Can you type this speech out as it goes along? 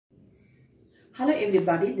Hello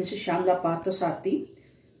everybody, this is Shyamala Parthasarathy.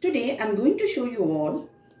 Today I am going to show you all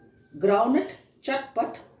Groundnut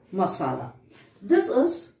Chatpat Masala. This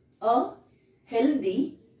is a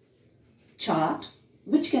healthy chaat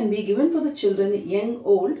which can be given for the children, young,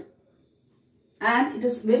 old, and it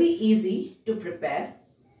is very easy to prepare.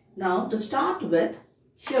 Now to start with,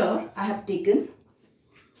 here I have taken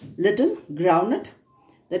little groundnut,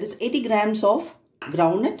 that is 80 grams of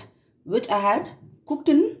groundnut which I had cooked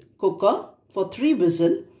in cooker for 3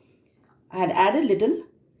 whistles. I had added little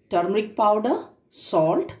turmeric powder,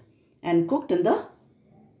 salt and cooked in the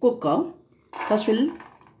cooker. First we'll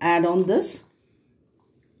add on this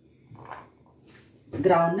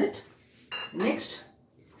groundnut. Next,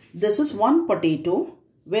 this is 1 potato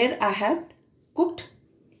where I have cooked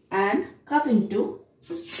and cut into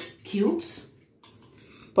cubes.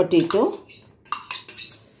 Potato.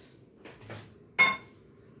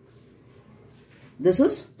 This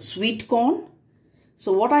is sweet corn.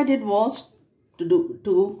 So what I did was to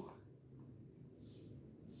do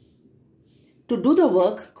the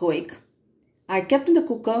work quick, I kept in the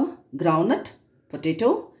cooker groundnut,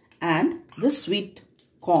 potato and this sweet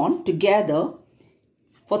corn together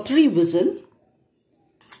for 3 whistles.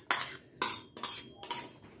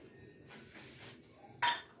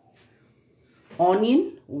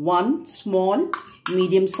 Onion, 1 small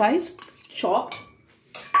medium size chopped.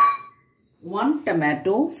 1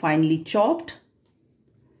 tomato finely chopped.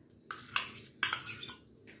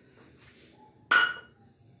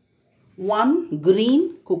 1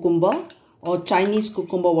 green cucumber or Chinese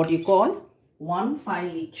cucumber, what you call, 1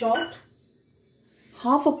 finely chopped.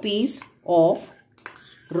 Half a piece of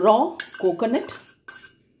raw coconut.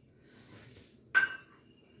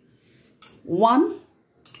 1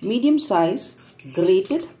 medium size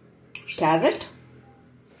grated carrot.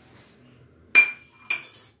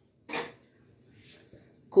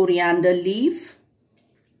 Coriander leaf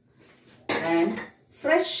and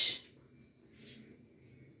fresh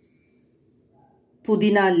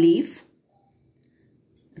pudina leaf.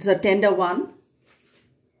 It's a tender one.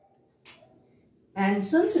 And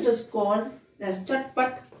since it is called as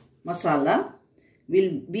Chatpat Masala,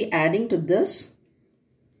 we'll be adding to this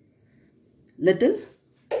little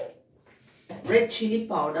red chili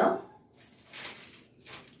powder,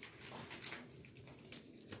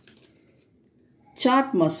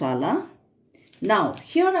 chaat masala. Now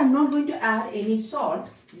here I am not going to add any salt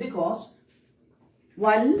because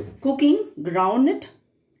while cooking groundnut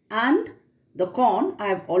and the corn I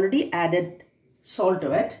have already added salt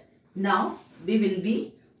to it. Now we will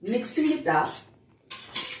be mixing it up.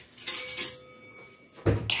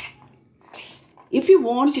 If you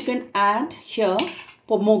want, you can add here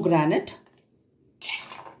pomegranate,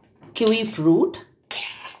 kiwi fruit.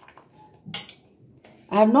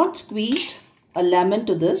 I have not squeezed a lemon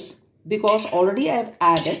to this because already I have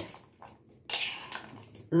added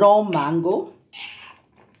raw mango.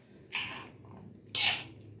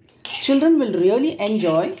 Children will really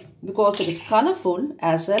enjoy because it is colorful,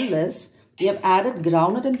 as well as we have added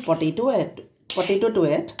groundnut and potato to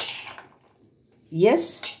it.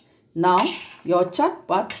 Yes, now your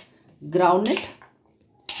chatpat groundnut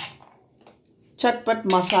chatpat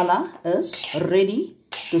masala is ready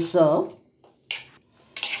to serve.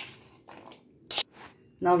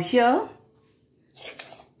 Now here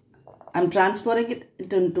I am transferring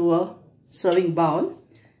it into a serving bowl.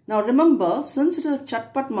 Now remember, since it is a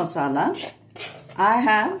chatpat masala, I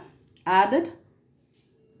have added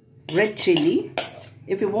red chili.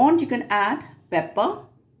 If you want, you can add pepper.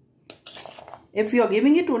 If you are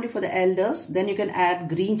giving it only for the elders, then you can add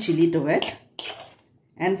green chili to it.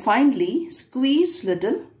 And finally, squeeze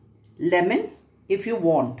little lemon if you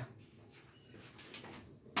want.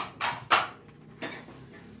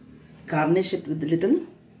 Garnish it with a little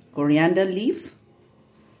coriander leaf.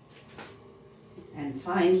 And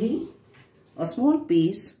finally, a small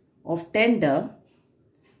piece of tender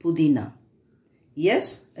pudina.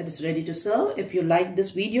 Yes, it is ready to serve. If you like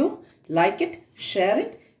this video, like it, share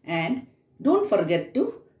it, and don't forget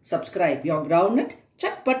to subscribe. Your groundnut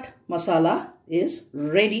chatpat masala is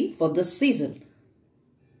ready for this season.